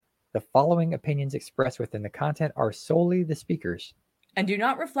The following opinions expressed within the content are solely the speakers and do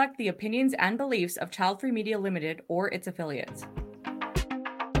not reflect the opinions and beliefs of Childfree Media Limited or its affiliates.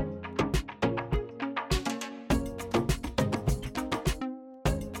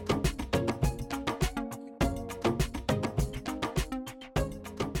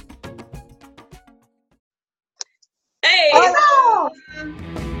 Hey! Oh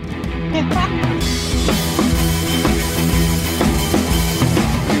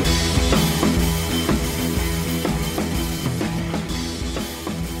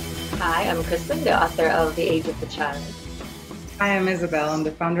Hi, I'm Kristen, the author of The Age of the Child. Hi, I'm Isabel. I'm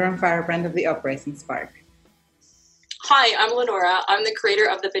the founder and firebrand of the Uprising Spark. Hi, I'm Lenora. I'm the creator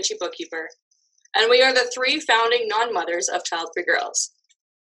of The Bitchy Bookkeeper. And we are the three founding non-mothers of Childfree Girls.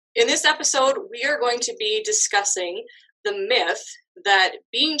 In this episode, we are going to be discussing the myth that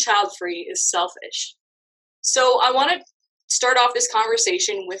being child-free is selfish. So I want to start off this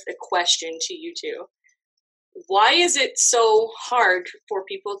conversation with a question to you two. Why is it so hard for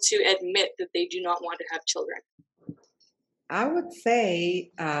people to admit that they do not want to have children? I would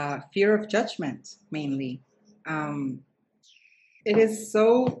say fear of judgment, mainly. It is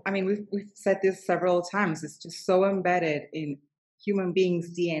so, we've said this several times, it's just so embedded in human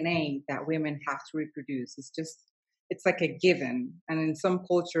beings' DNA that women have to reproduce. It's like a given. And in some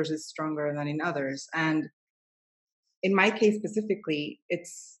cultures, it's stronger than in others. And in my case specifically,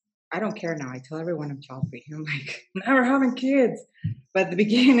 I don't care now. I tell everyone I'm child-free. I'm like, never having kids. But at the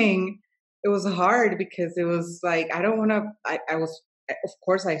beginning, it was hard because it was like, I don't want to, of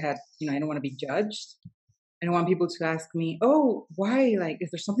course I had, I don't want to be judged. I don't want people to ask me, oh, why? Like,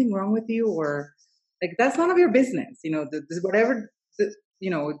 is there something wrong with you? Or like, that's none of your business. It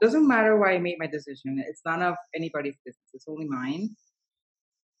doesn't matter why I made my decision. It's none of anybody's business. It's only mine.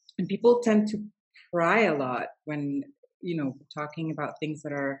 And people tend to pry a lot when, talking about things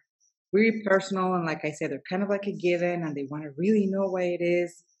that are really personal. And like I said, they're kind of like a given and they want to really know why it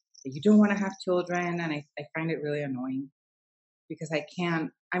is that you don't want to have children. And I find it really annoying because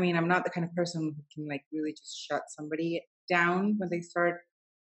I'm not the kind of person who can like really just shut somebody down when they start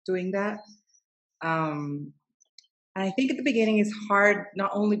doing that. And I think at the beginning it's hard,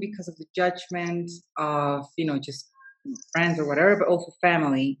 not only because of the judgment of, just friends or whatever, but also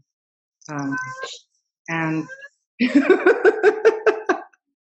family. And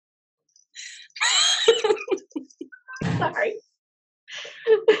Sorry.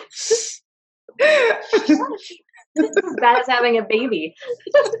 This is as bad as having a baby.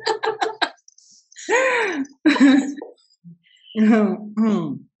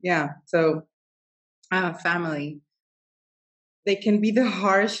 Yeah. So, family, they can be the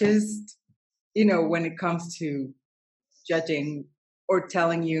harshest, when it comes to judging or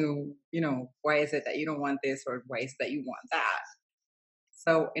telling you, why is it that you don't want this or why is it that you want that?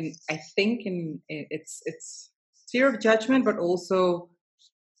 So, I think it's fear of judgment, but also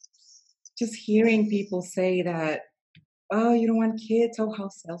just hearing people say that, oh, you don't want kids? Oh, how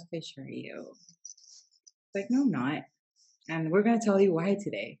selfish are you? It's like, no, I'm not. And we're going to tell you why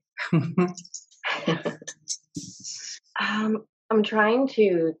today. I'm trying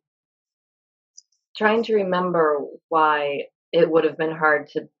to remember why it would have been hard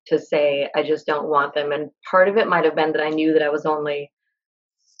to say I just don't want them. And part of it might have been that I knew that I was only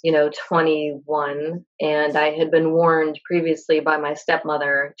 21, and I had been warned previously by my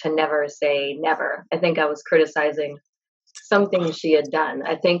stepmother to never say never. I think I was criticizing something she had done.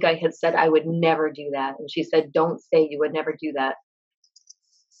 I think I had said I would never do that, and she said, don't say you would never do that.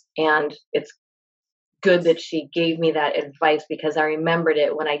 And it's good that she gave me that advice because I remembered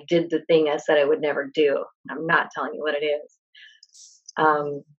it when I did the thing I said I would never do. I'm not telling you what it is.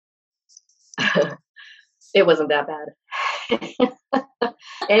 It wasn't that bad.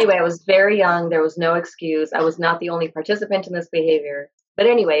 Anyway, I was very young. There was no excuse. I was not the only participant in this behavior. But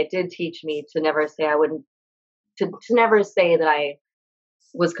anyway, it did teach me to never say I wouldn't, to never say that I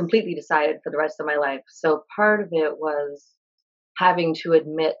was completely decided for the rest of my life. So part of it was having to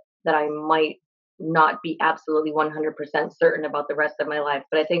admit that I might not be absolutely 100% certain about the rest of my life.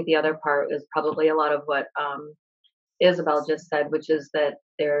 But I think the other part is probably a lot of what Isabel just said, which is that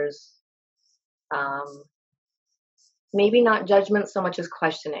there's maybe not judgment so much as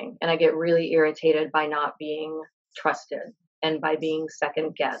questioning. And I get really irritated by not being trusted and by being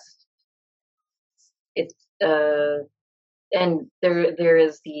second guessed. It's and there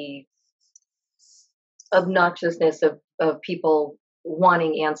is the obnoxiousness of people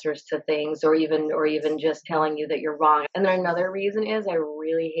wanting answers to things or even just telling you that you're wrong. And then another reason is, I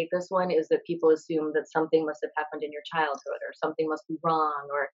really hate this one, is that people assume that something must have happened in your childhood or something must be wrong,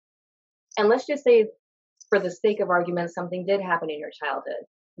 and let's just say, for the sake of argument, something did happen in your childhood.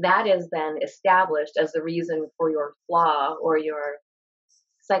 that is then established as the reason for your flaw or your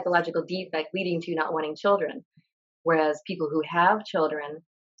psychological defect leading to not wanting children. Whereas people who have children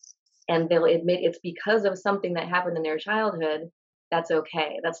and they'll admit it's because of something that happened in their childhood, that's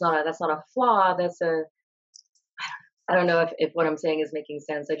okay. That's not a flaw. I don't know if what I'm saying is making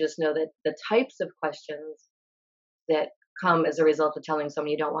sense. I just know that the types of questions that come as a result of telling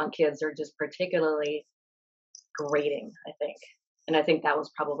someone you don't want kids are just particularly grating, I think. And I think that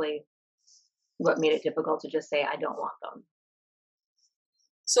was probably what made it difficult to just say, I don't want them.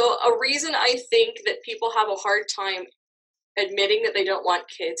 So a reason I think that people have a hard time admitting that they don't want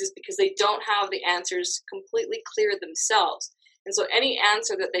kids is because they don't have the answers completely clear themselves. And so any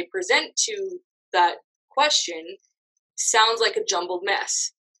answer that they present to that question sounds like a jumbled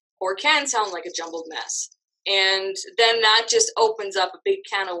mess, or can sound like a jumbled mess. And then that just opens up a big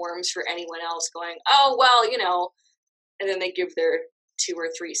can of worms for anyone else going, oh, well, and then they give their 2 or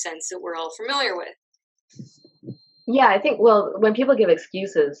 3 cents that we're all familiar with. Yeah, I think, well, when people give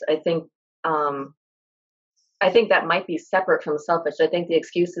excuses, I think that might be separate from selfish. I think the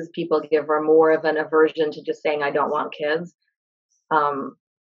excuses people give are more of an aversion to just saying, I don't want kids.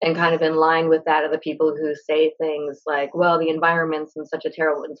 And kind of in line with that are the people who say things like, well, the environment's in such a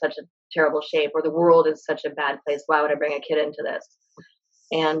terrible shape, or the world is such a bad place. Why would I bring a kid into this?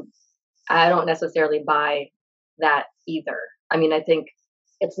 And I don't necessarily buy that either. I mean, I think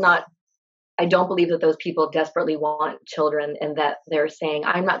I don't believe that those people desperately want children and that they're saying,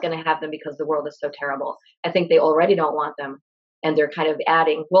 I'm not going to have them because the world is so terrible. I think they already don't want them. And they're kind of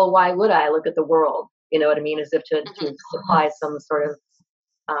adding, well, why would I? Look at the world. You know what I mean? As if to supply some sort of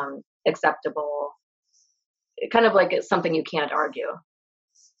acceptable, kind of like it's something you can't argue.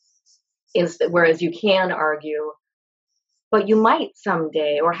 Whereas you can argue, but you might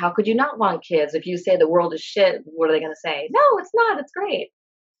someday, or how could you not want kids? If you say the world is shit, what are they going to say? No, it's not. It's great.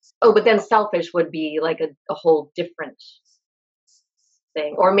 Oh, but then selfish would be like a whole different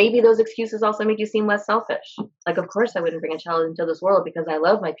thing. Or maybe those excuses also make you seem less selfish. Like, of course I wouldn't bring a child into this world because I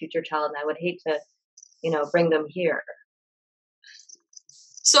love my future child and I would hate to, bring them here.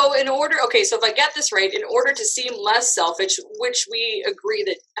 So so if I get this right, in order to seem less selfish, which we agree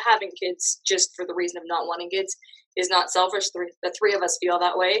that having kids just for the reason of not wanting kids is not selfish, the 3 of us feel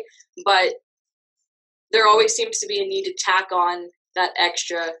that way, but there always seems to be a need to tack on that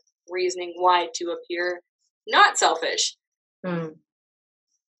extra reasoning why to appear not selfish,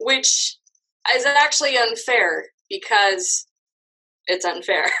 which is actually unfair because it's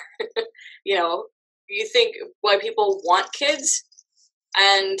unfair. You think why people want kids,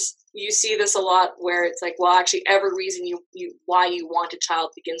 and you see this a lot where it's like, well, actually every reason why you want a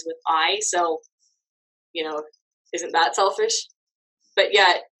child begins with I, so isn't that selfish? But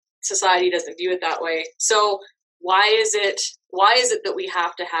yet society doesn't view it that way. So why is it that we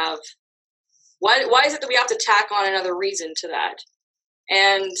have to have why is it that we have to tack on another reason to that?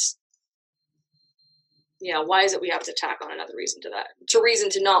 And why is it we have to tack on another reason to that? To reason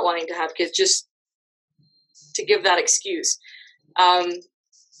to not wanting to have kids, just to give that excuse.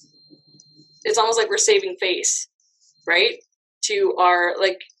 It's almost like we're saving face, right? To our,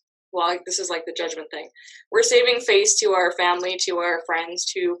 this is like the judgment thing. We're saving face to our family, to our friends,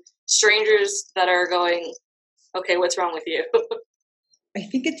 to strangers that are going, okay, what's wrong with you? I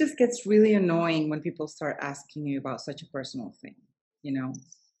think it just gets really annoying when people start asking you about such a personal thing,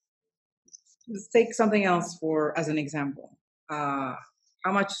 Let's take something else as an example. How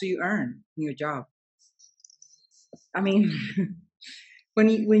much do you earn in your job? I mean, when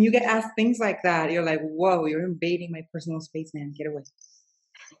you get asked things like that, you're like, whoa, you're invading my personal space, man. Get away.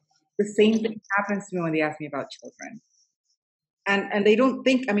 The same thing happens to me when they ask me about children. And they don't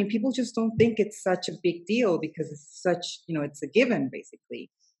think, people just don't think it's such a big deal because it's such, it's a given basically.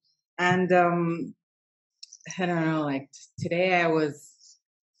 And I don't know, like today I was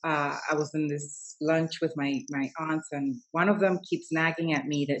in this lunch with my aunts, and one of them keeps nagging at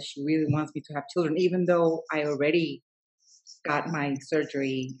me that she really wants me to have children, even though I already got my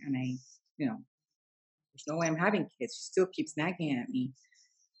surgery and there's no way I'm having kids. She still keeps nagging at me.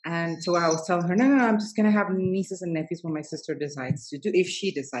 And so I was telling her, no, I'm just going to have nieces and nephews when my sister decides to if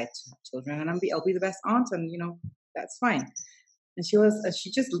she decides to have children, and I'll be the best aunt, and that's fine. And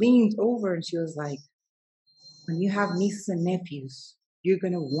she just leaned over and she was like, when you have nieces and nephews, you're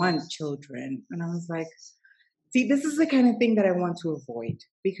going to want children. And I was like, see, this is the kind of thing that I want to avoid,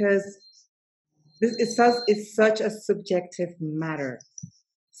 because it's such a subjective matter.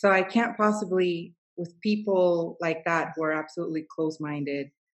 So I can't possibly, with people like that who are absolutely close-minded,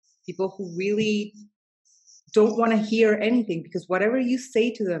 people who really don't want to hear anything, because whatever you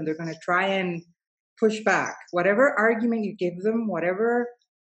say to them, they're going to try and push back. Whatever argument you give them, whatever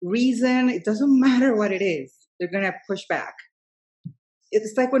reason, it doesn't matter what it is, they're going to push back.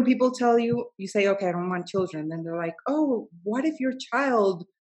 It's like when people tell you, you say, okay, I don't want children. Then they're like, oh, what if your child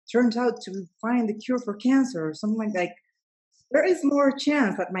turns out to find the cure for cancer or something like that? Like, there is more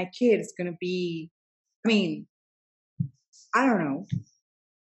chance that my kid is going to be, I mean, I don't know,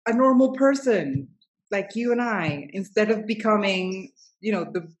 a normal person like you and I, instead of becoming,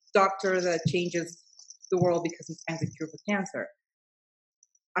 the doctor that changes the world because he finds a cure for cancer.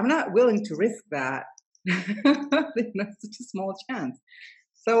 I'm not willing to risk that. It's such a small chance.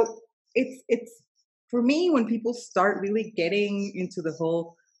 So it's for me, when people start really getting into the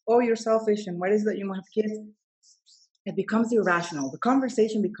whole, oh, you're selfish and what is that you want to have kids, it becomes irrational. The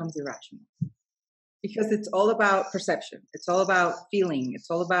conversation becomes irrational because it's all about perception. It's all about feeling. It's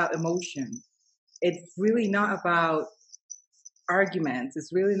all about emotion. It's really not about arguments.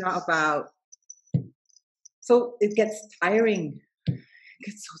 It's really not about. So it gets tiring. It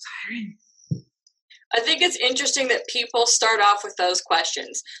gets so tiring. I think it's interesting that people start off with those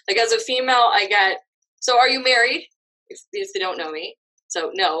questions. Like, as a female, I get, so are you married? If they don't know me.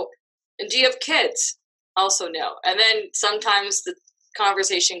 So no. And do you have kids? Also no. And then sometimes the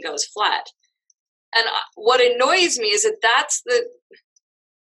conversation goes flat. And what annoys me is that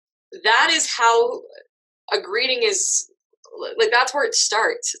that is how a greeting is, like, that's where it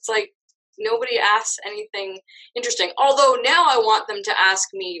starts. It's like nobody asks anything interesting. Although now I want them to ask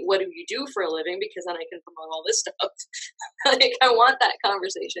me, what do you do for a living? Because then I can promote all this stuff. Like, I want that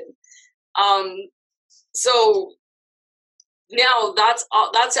conversation. So now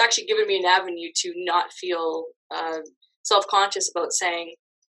that's actually given me an avenue to not feel self-conscious about saying,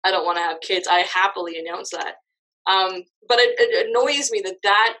 I don't want to have kids. I happily announce that. But it annoys me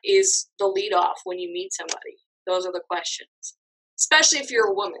that is the lead off when you meet somebody. Those are the questions, especially if you're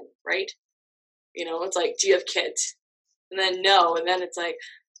a woman, right? It's like, do you have kids? And then no. And then it's like,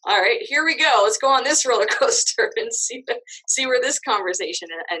 all right, here we go. Let's go on this roller coaster and see where this conversation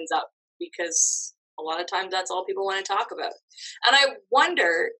ends up, because a lot of times that's all people want to talk about. And I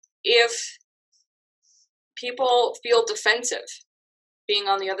wonder if people feel defensive being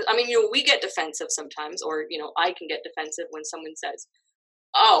on the other. I mean, we get defensive sometimes, or, I can get defensive when someone says,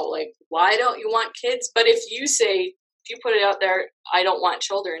 oh, like, why don't you want kids? But if you put it out there, I don't want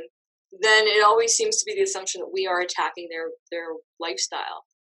children, then it always seems to be the assumption that we are attacking their lifestyle.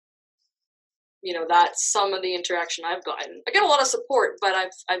 That's some of the interaction I've gotten. I get a lot of support, but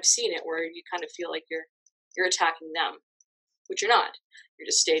I've seen it where you kind of feel like you're attacking them, which you're not. You're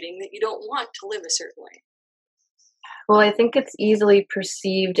just stating that you don't want to live a certain way. Well, I think it's easily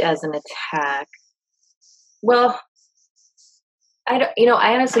perceived as an attack. Well, I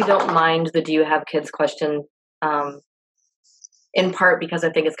honestly don't mind the "do you have kids" question. In part because I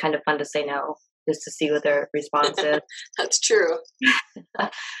think it's kind of fun to say no, just to see what their response is. That's true.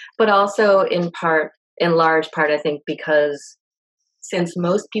 But also in large part, I think because since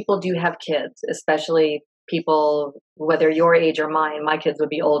most people do have kids, especially people, whether your age or mine, my kids would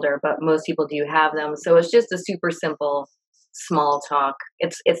be older, but most people do have them. So it's just a super simple, small talk.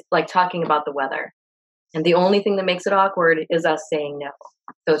 It's like talking about the weather. And the only thing that makes it awkward is us saying no.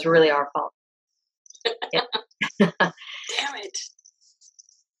 So it's really our fault. Yeah. Damn it.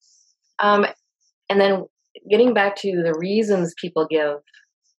 And then getting back to the reasons people give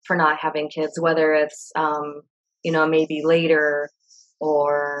for not having kids, whether it's, maybe later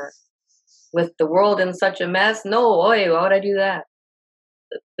or with the world in such a mess. No, why would I do that?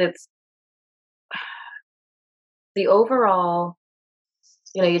 It's the overall,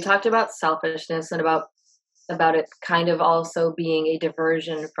 you talked about selfishness and about it kind of also being a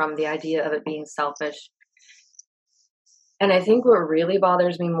diversion from the idea of it being selfish. And I think what really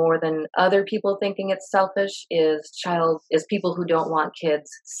bothers me more than other people thinking it's selfish is people who don't want kids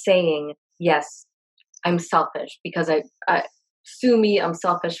saying, yes, I'm selfish because I sue me, I'm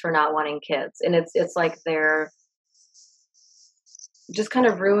selfish for not wanting kids. And it's like they're just kind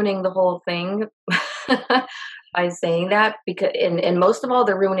of ruining the whole thing by saying that, because and most of all,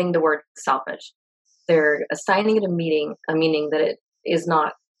 they're ruining the word selfish. They're assigning it a meaning that it is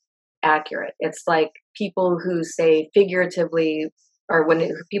not accurate. It's like people who say figuratively, or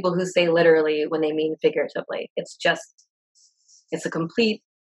people who say literally when they mean figuratively. It's a complete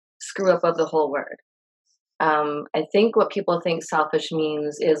screw up of the whole word. I think what people think selfish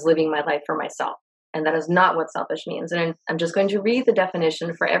means is living my life for myself. And that is not what selfish means. And I'm just going to read the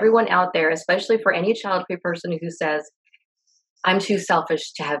definition for everyone out there, especially for any child-free person who says, I'm too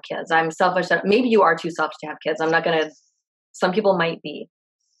selfish to have kids. I'm selfish. Maybe you are too selfish to have kids. Some people might be.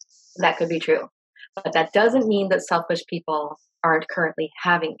 That could be true. But that doesn't mean that selfish people aren't currently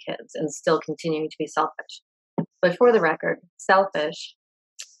having kids and still continuing to be selfish. But for the record, selfish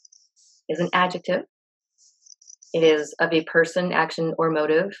is an adjective. It is of a person, action, or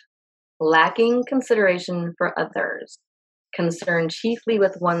motive, lacking consideration for others, concerned chiefly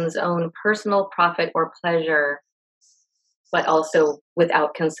with one's own personal profit or pleasure, but also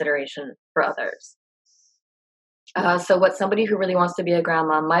without consideration for others. So what somebody who really wants to be a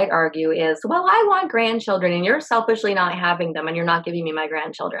grandma might argue is, well, I want grandchildren and you're selfishly not having them and you're not giving me my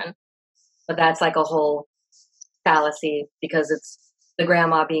grandchildren. But that's like a whole fallacy, because it's the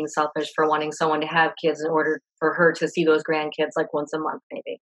grandma being selfish for wanting someone to have kids in order for her to see those grandkids like once a month,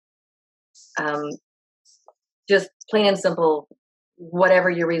 maybe. Just plain and simple, whatever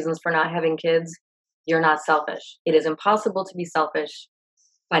your reasons for not having kids, you're not selfish. It is impossible to be selfish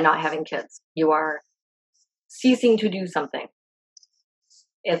by not having kids. You are ceasing to do something.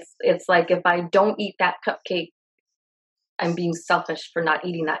 It's like, if I don't eat that cupcake, I'm being selfish for not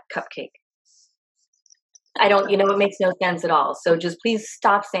eating that cupcake. It makes no sense at all. So just please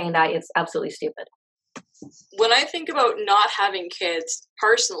stop saying that. It's absolutely stupid. When I think about not having kids,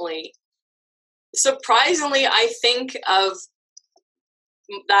 personally, surprisingly, I think of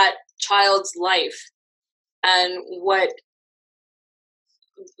that child's life and what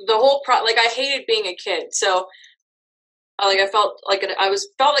the whole I hated being a kid. So I felt like I was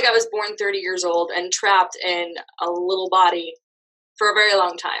born 30 years old and trapped in a little body for a very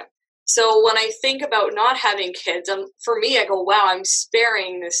long time. So when I think about not having kids, for me, I go, wow, I'm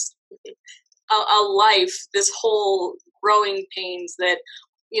sparing this a life, this whole growing pains that,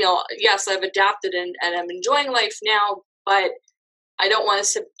 yes, I've adapted and I'm enjoying life now, but I don't want to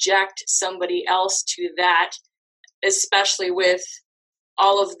subject somebody else to that, especially with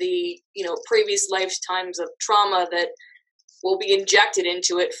all of the, previous lifetimes of trauma that will be injected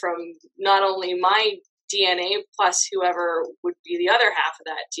into it from not only my DNA plus whoever would be the other half of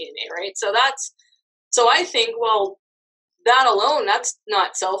that DNA, right? So I think, well, that alone, that's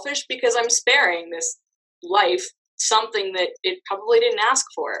not selfish, because I'm sparing this life something that it probably didn't ask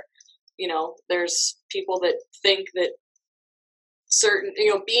for. There's people that think that certain,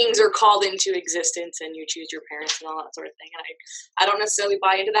 beings are called into existence and you choose your parents and all that sort of thing. And I don't necessarily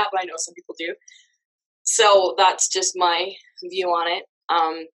buy into that, but I know some people do. So that's just my view on it.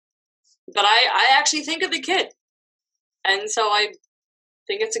 But I actually think of the kid. And so I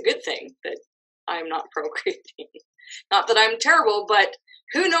think it's a good thing that I'm not procreating. Not that I'm terrible, but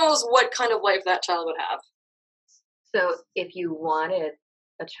who knows what kind of life that child would have. So if you wanted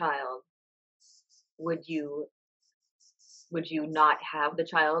a child, would you not have the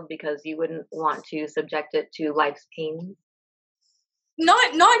child because you wouldn't want to subject it to life's pains?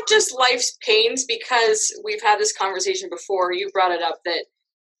 Not just life's pains, because we've had this conversation before. You brought it up that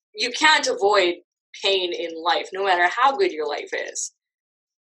you can't avoid pain in life, no matter how good your life is.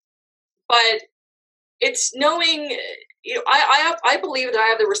 But it's knowing, I believe that I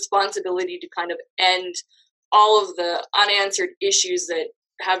have the responsibility to kind of end all of the unanswered issues that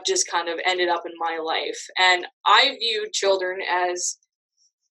have just kind of ended up in my life. And I view children as,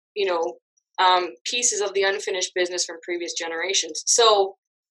 pieces of the unfinished business from previous generations. So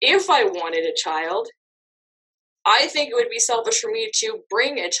if I wanted a child, I think it would be selfish for me to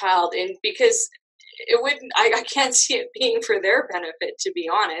bring a child in, because it wouldn't, I can't see it being for their benefit, to be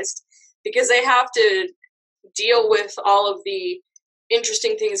honest, because they have to deal with all of the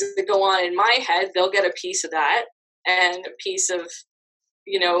interesting things that go on in my head. They'll get a piece of that, and a piece of,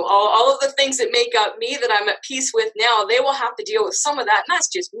 all of the things that make up me that I'm at peace with now. They will have to deal with some of that, and that's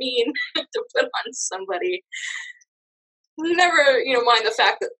just mean to put on somebody. Never, mind the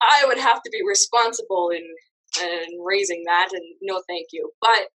fact that I would have to be responsible in raising that, and no thank you.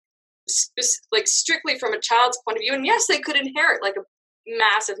 But strictly from a child's point of view, and yes, they could inherit like a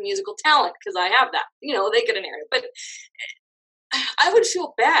massive musical talent, because I have that, they could inherit it, but I would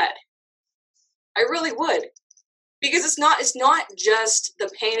feel bad. I really would, because it's not just the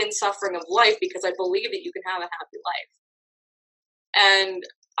pain and suffering of life, because I believe that you can have a happy life. And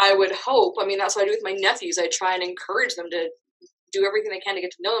I would hope, that's what I do with my nephews. I try and encourage them to do everything they can to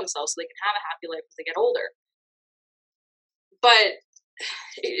get to know themselves so they can have a happy life as they get older. But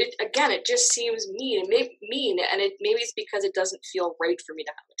it just seems mean, and maybe it's because it doesn't feel right for me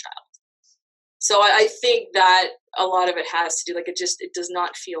to have a child. So I think that a lot of it has to do, it does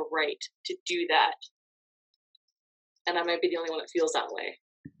not feel right to do that. And I might be the only one that feels that way,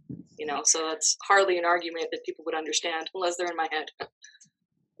 so that's hardly an argument that people would understand unless they're in my head.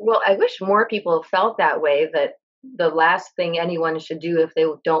 Well, I wish more people felt that way, that the last thing anyone should do if they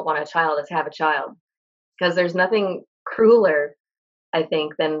don't want a child is have a child. Because there's nothing crueler, I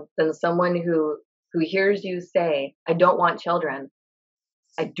think, than someone who hears you say, I don't want children.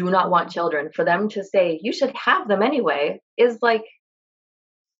 I do not want children. For them to say, you should have them anyway, is like,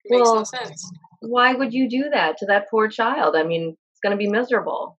 It makes no Well, sense. why would you do that to that poor child? I mean, it's going to be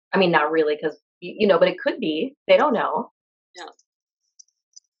miserable. I mean, not really, because, but it could be. They don't know. Yeah.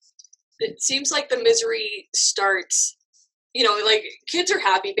 It seems like the misery starts, like kids are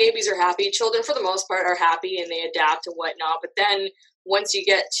happy, babies are happy, children for the most part are happy and they adapt and whatnot. But then once you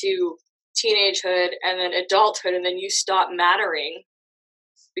get to teenagehood and then adulthood and then you stop mattering,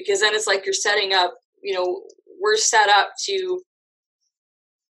 because then it's like you're setting up, we're set up to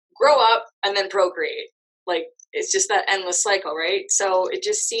grow up and then procreate. Like it's just that endless cycle, right? So it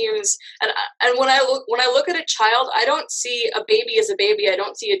just seems, and when I look at a child, I don't see a baby as a baby. I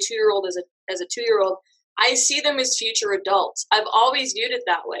don't see a 2-year-old as a 2-year-old. I see them as future adults. I've always viewed it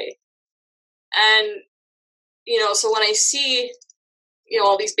that way. And so when I see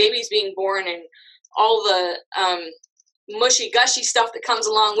all these babies being born and all the mushy gushy stuff that comes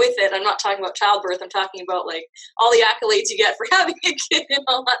along with it, I'm not talking about childbirth, I'm talking about like all the accolades you get for having a kid and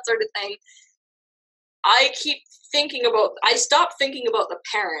all that sort of thing. I stop thinking about the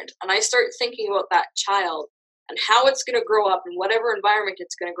parent and I start thinking about that child and how it's going to grow up in whatever environment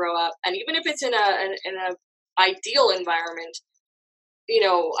it's going to grow up. And even if it's in a ideal environment,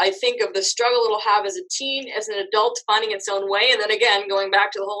 I think of the struggle it'll have as a teen, as an adult, finding its own way. And then again, going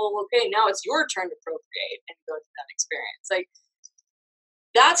back to the whole, okay, now it's your turn to procreate and go through that experience. Like,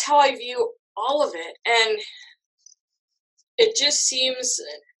 that's how I view all of it. And it just seems,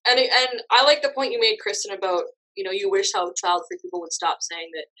 and I like the point you made, Kristen, about, you wish how child-free people would stop saying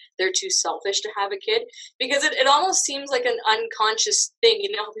that they're too selfish to have a kid, because it almost seems like an unconscious thing.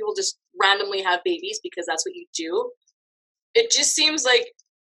 How people just randomly have babies because that's what you do. It just seems like,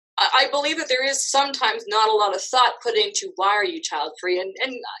 I believe that there is sometimes not a lot of thought put into why are you child-free, and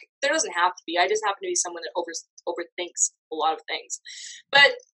there doesn't have to be. I just happen to be someone that overthinks a lot of things.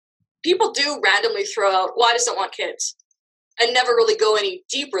 But people do randomly throw out, well, I just don't want kids, and never really go any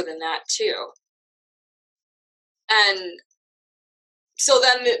deeper than that too. And so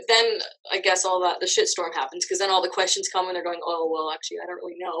then I guess all that, the shitstorm happens, because then all the questions come and they're going, oh, well, actually, I don't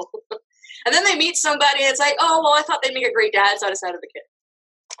really know. And then they meet somebody and it's like, oh, well, I thought they'd make a great dad, so I decided to have a kid.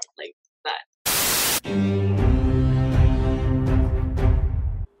 Like that.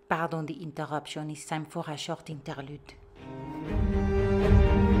 Pardon the interruption. It's time for a short interlude.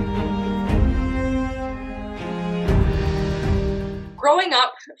 Growing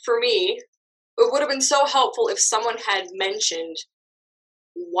up, for me, it would have been so helpful if someone had mentioned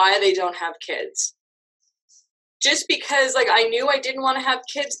why they don't have kids. Just because, like, I knew I didn't want to have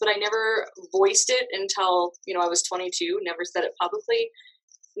kids, but I never voiced it until, I was 22, never said it publicly,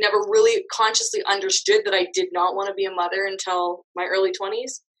 never really consciously understood that I did not want to be a mother until my early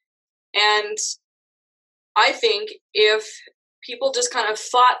 20s. And I think if people just kind of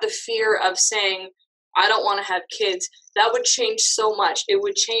fought the fear of saying, I don't want to have kids, that would change so much. It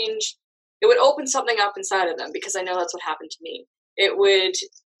would open something up inside of them, because I know that's what happened to me. It would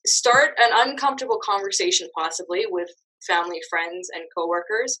start an uncomfortable conversation, possibly with family, friends, and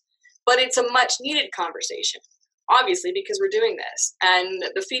coworkers, but it's a much needed conversation, obviously, because we're doing this. And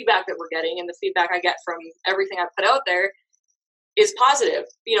the feedback that we're getting and the feedback I get from everything I put out there is positive.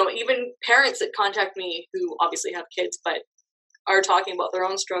 Even parents that contact me who obviously have kids, but are talking about their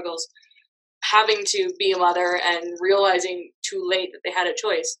own struggles, having to be a mother and realizing too late that they had a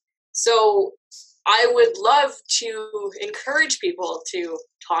choice. So I would love to encourage people to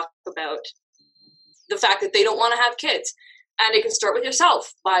talk about the fact that they don't want to have kids. And it can start with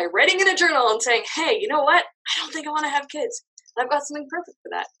yourself by writing in a journal and saying, hey, you know what? I don't think I want to have kids. And I've got something perfect for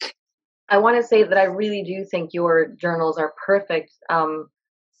that. I want to say that I really do think your journals are perfect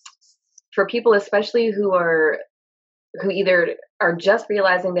for people, especially who either are just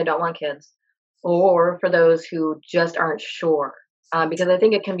realizing they don't want kids, or for those who just aren't sure. Because I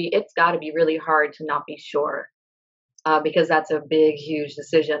think it's got to be really hard to not be sure, because that's a big, huge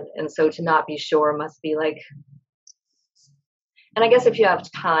decision. And so to not be sure must be like, and I guess if you have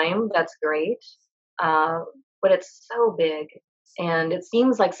time, that's great. But it's so big, and it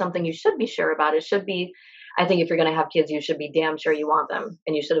seems like something you should be sure about. It should be, I think if you're going to have kids, you should be damn sure you want them,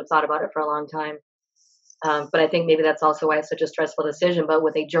 and you should have thought about it for a long time. But I think maybe that's also why it's such a stressful decision. But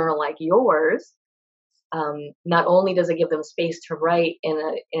with a journal like yours, not only does it give them space to write in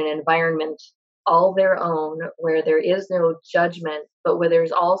an environment all their own, where there is no judgment, but where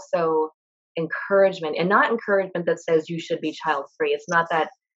there's also encouragement, and not encouragement that says you should be child free. It's not that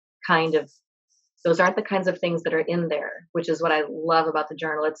kind of, those aren't the kinds of things that are in there, which is what I love about the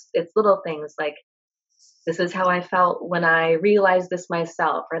journal. It's little things like, this is how I felt when I realized this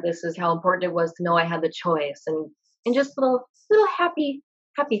myself, or this is how important it was to know I had the choice, and just little happy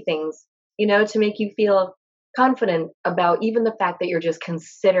things, to make you feel confident about even the fact that you're just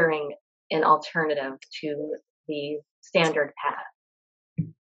considering an alternative to the standard path.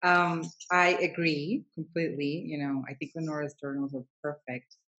 I agree completely. I think Lenora's journals are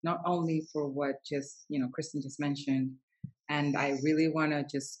perfect, not only for what just, Kristen just mentioned. And I really want to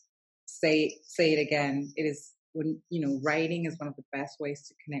just say it again. It is when, writing is one of the best ways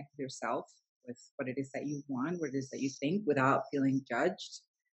to connect with yourself, with what it is that you want, what it is that you think without feeling judged.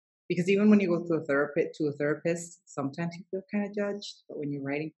 Because even when you go to a therapist, sometimes you feel kind of judged, but when you're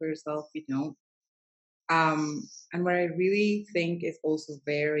writing for yourself, you don't. And what I really think is also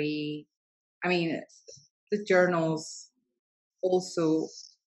the journals also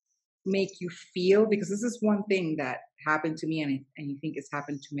make you feel, because this is one thing that happened to me, and I think it's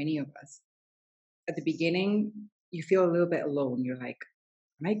happened to many of us. At the beginning, you feel a little bit alone. You're like,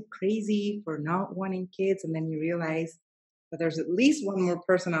 am I crazy for not wanting kids? And then you realize that there's at least one more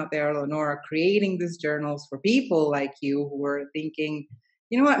person out there, Lenora, creating these journals for people like you who are thinking,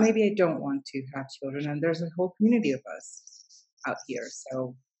 you know what, maybe I don't want to have children. And there's a whole community of us out here.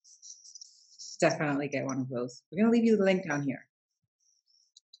 So definitely get one of those. We're going to leave you the link down here.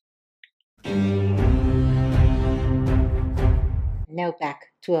 Now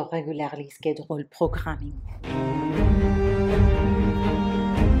back to our regularly scheduled programming.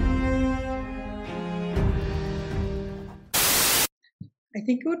 I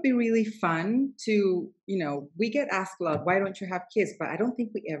think it would be really fun to, we get asked a lot, why don't you have kids? But I don't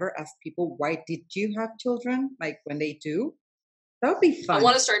think we ever ask people, why did you have children? Like when they do, that would be fun. I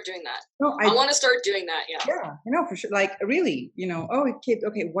want to start doing that. No, I want to start doing that. Yeah. Yeah, for sure. Like really, oh, kids.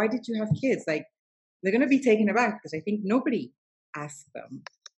 Okay, why did you have kids? Like they're going to be taken aback because I think nobody asked them.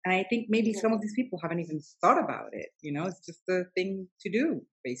 And I think maybe some of these people haven't even thought about it. It's just the thing to do,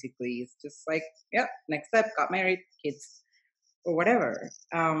 basically. It's just like, yep, next step, got married, kids, or whatever.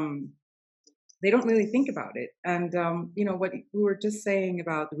 They don't really think about it. And, what we were just saying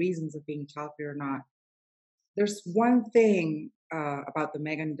about the reasons of being child-free or not, there's one thing about the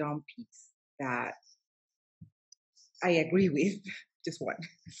Megan Dom piece that I agree with, just one,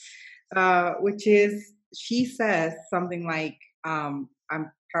 which is she says something like, I'm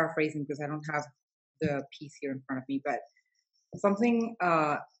paraphrasing because I don't have the piece here in front of me, but something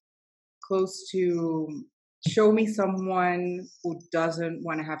close to, show me someone who doesn't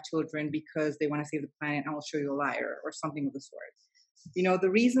want to have children because they want to save the planet, and I'll show you a liar, or something of the sort. The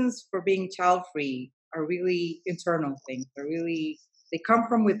reasons for being child-free are really internal things. They come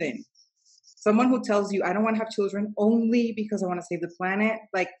from within. Someone who tells you, I don't want to have children only because I want to save the planet,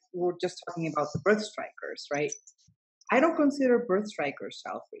 like we're just talking about the birth strikers, right? I don't consider birth strikers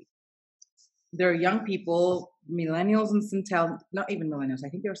child-free. They're young people, millennials and centennials, not even millennials, I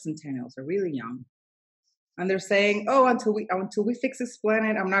think they're centennials, they're really young. And they're saying, oh, until we fix this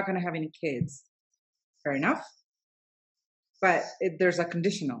planet, I'm not going to have any kids. Fair enough. But there's a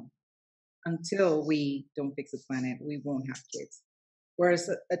conditional. Until we don't fix the planet, we won't have kids. Whereas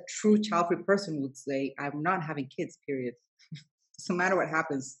a true child-free person would say, I'm not having kids, period. Doesn't matter what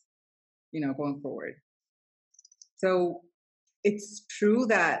happens, going forward. So it's true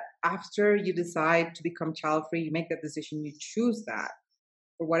that after you decide to become child-free, you make that decision, you choose that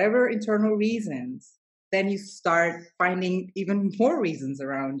for whatever internal reasons, then you start finding even more reasons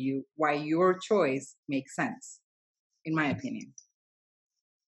around you why your choice makes sense, in my opinion.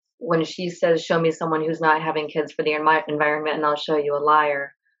 When she says, show me someone who's not having kids for the environment and I'll show you a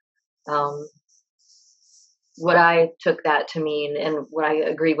liar, what I took that to mean, and what I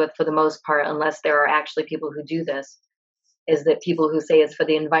agree with for the most part, unless there are actually people who do this, is that people who say it's for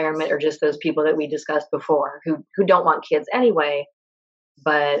the environment are just those people that we discussed before, who don't want kids anyway,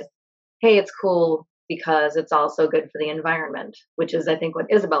 but hey, it's cool because it's also good for the environment, which is, I think, what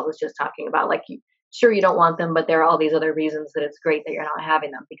Isabel was just talking about. Like, sure, you don't want them, but there are all these other reasons that it's great that you're not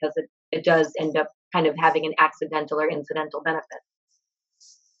having them, because it does end up kind of having an accidental or incidental benefit.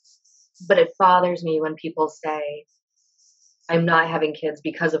 But it bothers me when people say, I'm not having kids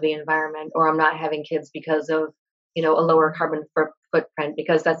because of the environment, or I'm not having kids because of, a lower carbon footprint,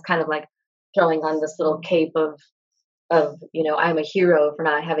 because that's kind of like throwing on this little cape of, I'm a hero for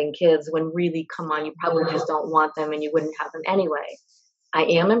not having kids, when really, come on, you probably just don't want them and you wouldn't have them anyway. I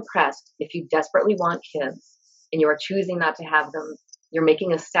am impressed if you desperately want kids and you are choosing not to have them, you're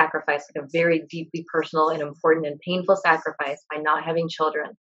making a sacrifice, like a very deeply personal and important and painful sacrifice by not having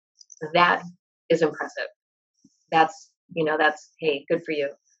children. That is impressive. That's, hey, good for you.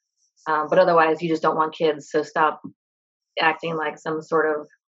 But otherwise, you just don't want kids, so stop acting like some sort of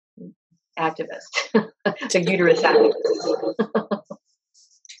activist, a uterus activist.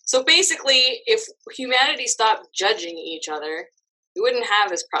 So basically, if humanity stopped judging each other, we wouldn't have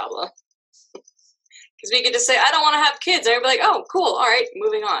this problem. Because we could just say, I don't want to have kids. And I'd be like, oh, cool. All right,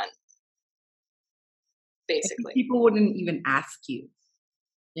 moving on. Basically. People wouldn't even ask you,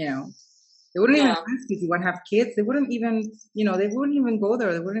 you know. They wouldn't even ask you if you want to have kids. They wouldn't even, they wouldn't even go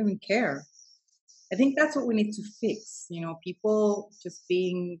there. They wouldn't even care. I think that's what we need to fix. People just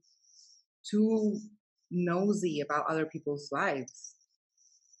being too nosy about other people's lives.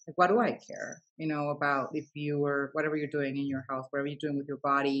 Like, what do I care, about if you or whatever you're doing in your house, whatever you're doing with your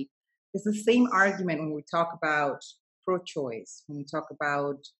body. It's the same argument when we talk about pro-choice, when we talk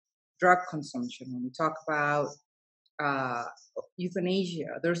about drug consumption, when we talk about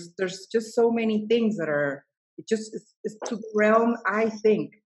euthanasia. There's just so many things that are, it's to the realm, I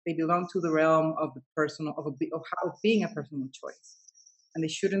think they belong to the realm of the personal, of being a personal choice. And they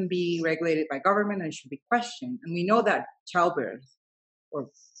shouldn't be regulated by government, and it should be questioned. And we know that childbirth or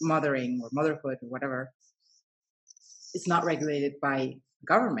mothering or motherhood or whatever is not regulated by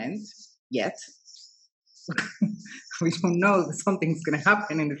government yet. We don't know that something's going to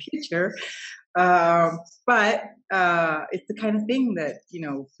happen in the future. But it's the kind of thing that,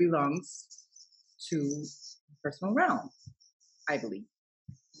 belongs to the personal realm, I believe.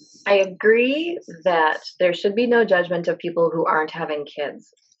 I agree that there should be no judgment of people who aren't having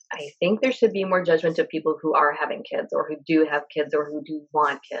kids. I think there should be more judgment of people who are having kids or who do have kids or who do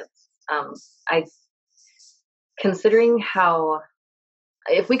want kids. Considering how,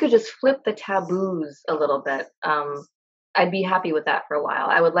 if we could just flip the taboos a little bit, I'd be happy with that for a while.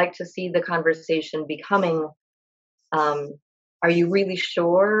 I would like to see the conversation becoming, are you really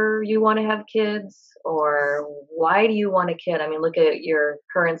sure you want to have kids? Or why do you want a kid? I mean, look at your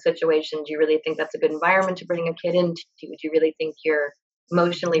current situation. Do you really think that's a good environment to bring a kid into? Do you really think you're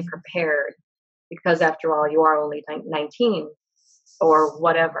emotionally prepared? Because after all, you are only 19 or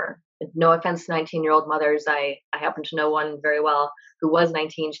whatever. No offense to 19-year-old mothers. I happen to know one very well who was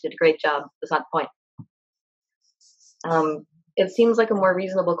 19. She did a great job. That's not the point. It seems like a more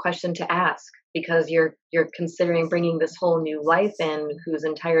reasonable question to ask because you're considering bringing this whole new life in whose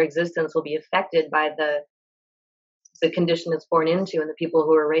entire existence will be affected by the condition it's born into and the people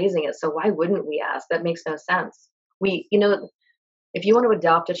who are raising it. So why wouldn't we ask? That makes no sense. If you want to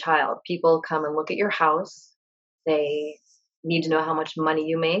adopt a child, people come and look at your house. They need to know how much money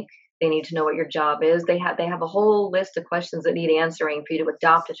you make. They need to know what your job is. They have a whole list of questions that need answering for you to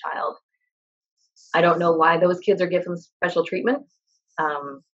adopt a child. I don't know why those kids are given special treatment.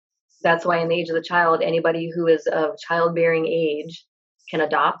 That's why in the age of the child, anybody who is of childbearing age can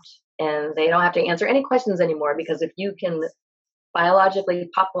adopt, and they don't have to answer any questions anymore, because if you can biologically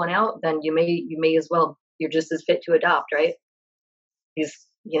pop one out, then you may as well, you're just as fit to adopt, right?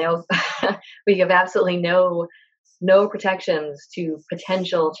 We have absolutely no protections to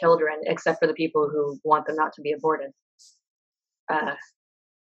potential children except for the people who want them not to be aborted.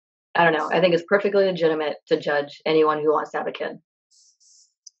 I don't know. I think it's perfectly legitimate to judge anyone who wants to have a kid.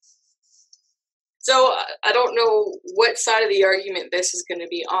 So I don't know what side of the argument this is going to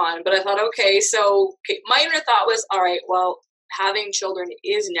be on, but I thought, my inner thought was, all right, well, having children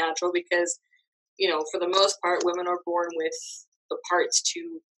is natural because, for the most part, women are born with the parts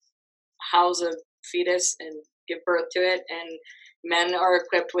to house a fetus and give birth to it, and men are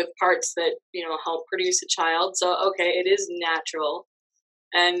equipped with parts that, help produce a child. So, okay, it is natural.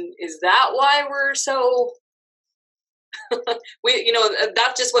 And is that why we're so,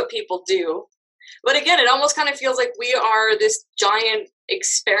 that's just what people do. But again, it almost kind of feels like we are this giant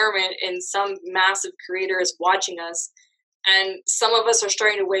experiment and some massive creator is watching us. And some of us are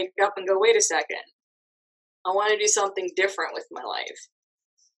starting to wake up and go, wait a second, I want to do something different with my life.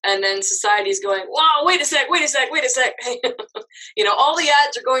 And then society's going, wow, wait a sec. All the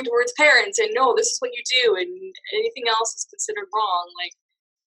ads are going towards parents and no, this is what you do. And anything else is considered wrong.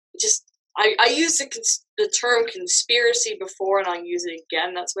 I used the term conspiracy before and I'll use it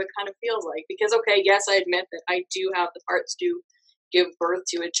again. That's what it kind of feels like. Because, okay, yes, I admit that I do have the parts to give birth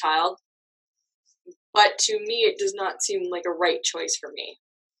to a child. But to me, it does not seem like a right choice for me.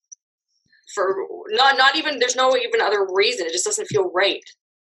 For not even, there's no even other reason. It just doesn't feel right.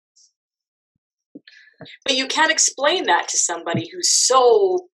 But you can't explain that to somebody who's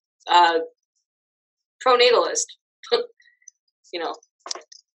so pronatalist,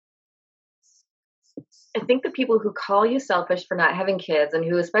 I think the people who call you selfish for not having kids, and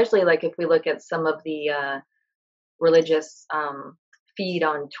who, especially like if we look at some of the religious feed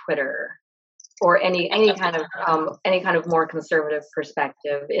on Twitter or any kind of more conservative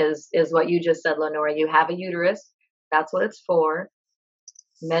perspective, is what you just said, Lenora. You have a uterus. That's what it's for.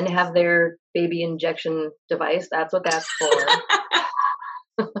 Men have their baby injection device. That's what that's for.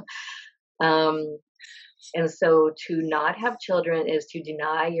 And so to not have children is to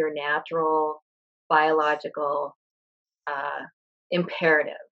deny your natural biological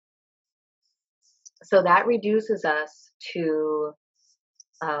imperative. So that reduces us to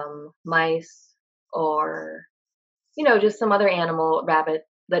mice or, just some other animal, rabbit,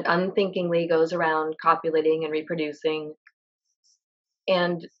 that unthinkingly goes around copulating and reproducing.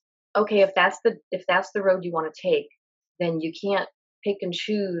 And okay, if that's the road you want to take, then you can't pick and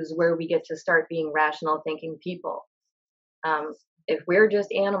choose where we get to start being rational thinking people. If we're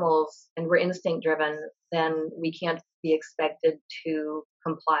just animals and we're instinct driven, then we can't be expected to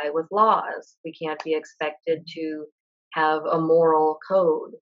comply with laws. We can't be expected to have a moral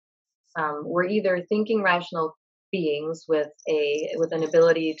code. We're either thinking rational beings with an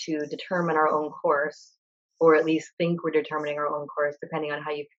ability to determine our own course, or at least think we're determining our own course, depending on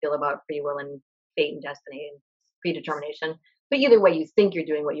how you feel about free will and fate and destiny and predetermination. But either way, you think you're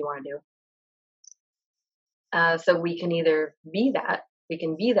doing what you want to do. So we can either be that,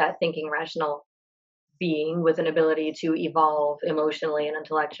 thinking rational being with an ability to evolve emotionally and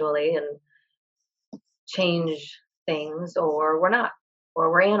intellectually and change things, or we're not,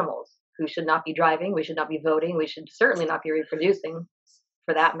 or we're animals who should not be driving, we should not be voting, we should certainly not be reproducing,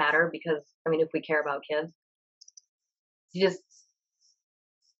 for that matter, because if we care about kids,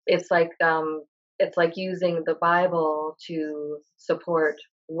 it's like using the Bible to support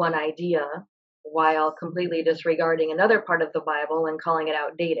one idea while completely disregarding another part of the Bible and calling it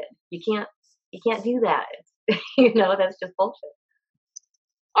outdated. You can't do that. That's just bullshit.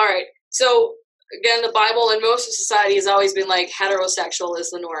 All right. So again, the Bible in most of society has always been like heterosexual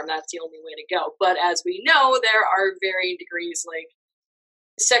is the norm. That's the only way to go. But as we know, there are varying degrees. Like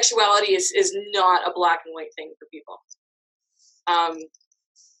sexuality is not a black and white thing for people.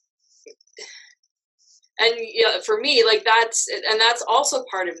 And for me, like that's also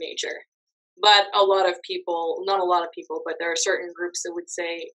part of nature. But not a lot of people, but there are certain groups that would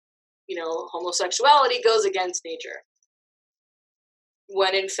say, homosexuality goes against nature.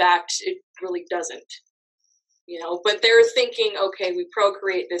 When in fact it really doesn't. But they're thinking, okay, we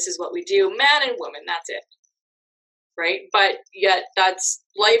procreate, this is what we do, man and woman, that's it. Right? But yet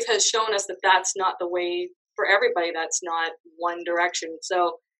life has shown us that that's not the way for everybody. That's not one direction.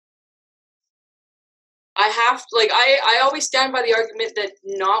 So I always stand by the argument that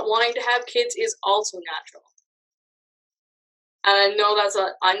not wanting to have kids is also natural. And I know that's an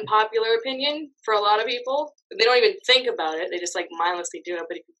unpopular opinion for a lot of people. They don't even think about it. They just mindlessly do it.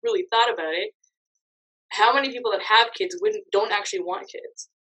 But if you really thought about it, how many people that have kids don't actually want kids?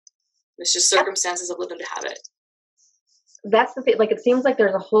 It's just circumstances have led them to have it. That's the thing. It seems like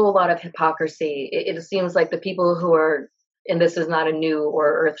there's a whole lot of hypocrisy. It seems like the people who are, and this is not a new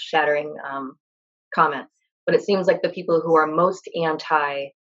or earth-shattering comment, but it seems like the people who are most anti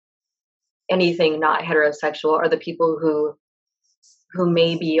anything not heterosexual are the people who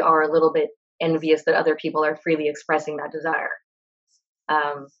maybe are a little bit envious that other people are freely expressing that desire.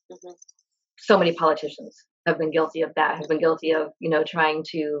 So many politicians have been guilty of that, have been guilty of, trying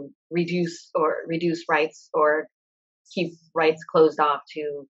to reduce rights or keep rights closed off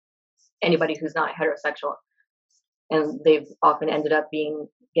to anybody who's not heterosexual. And they've often ended up being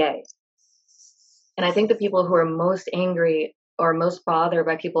gay. And I think the people who are most angry or most bothered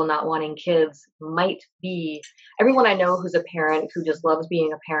by people not wanting kids might be everyone I know who's a parent who just loves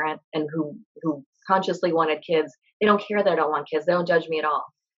being a parent and who consciously wanted kids. They don't care that I don't want kids. They don't judge me at all.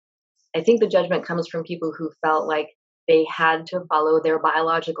 I think the judgment comes from people who felt like they had to follow their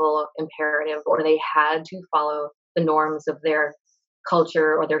biological imperative, or they had to follow the norms of their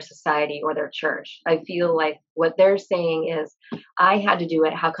culture or their society or their church. I feel like what they're saying is, I had to do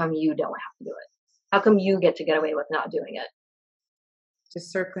it. How come you don't have to do it? How come you get to get away with not doing it?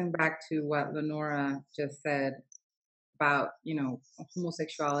 Just circling back to what Lenora just said about,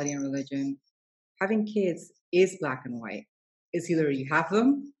 homosexuality and religion, having kids is black and white. It's either you have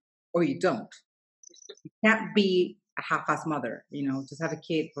them or you don't. You can't be a half-ass mother, just have a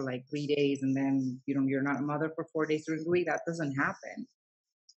kid for 3 days and then, you're not a mother for 4 days during the week. That doesn't happen.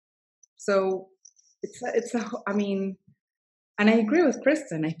 So and I agree with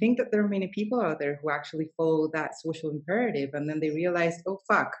Kristen. I think that there are many people out there who actually follow that social imperative, and then they realize, oh,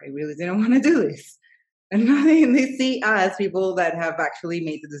 fuck, I really didn't want to do this. And now they see us, people that have actually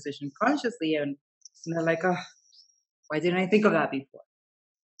made the decision consciously, and they're like, oh, why didn't I think of that before?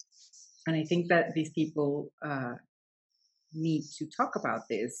 And I think that these people need to talk about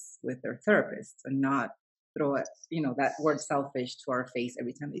this with their therapists and not throw that word selfish to our face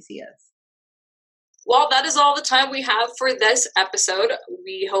every time they see us. Well, that is all the time we have for this episode.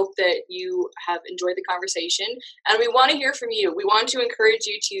 We hope that you have enjoyed the conversation, and we want to hear from you. We want to encourage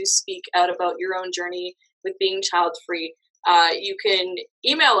you to speak out about your own journey with being child-free. You can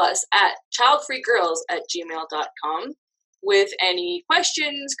email us at childfreegirls@gmail.com with any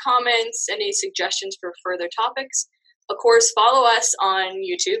questions, comments, any suggestions for further topics. Of course, follow us on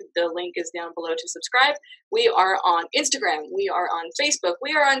YouTube. The link is down below to subscribe. We are on Instagram. We are on Facebook.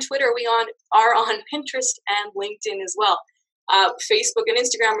 We are on Twitter. We are on Pinterest and LinkedIn as well. Facebook and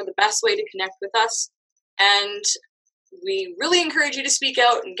Instagram are the best way to connect with us. And we really encourage you to speak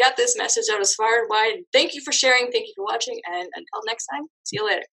out and get this message out as far and wide. Thank you for sharing. Thank you for watching. And until next time, see you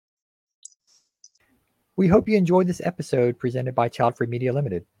later. We hope you enjoyed this episode presented by Childfree Media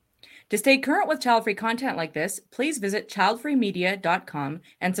Limited. To stay current with child-free content like this, please visit childfreemedia.com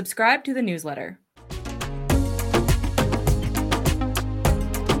and subscribe to the newsletter.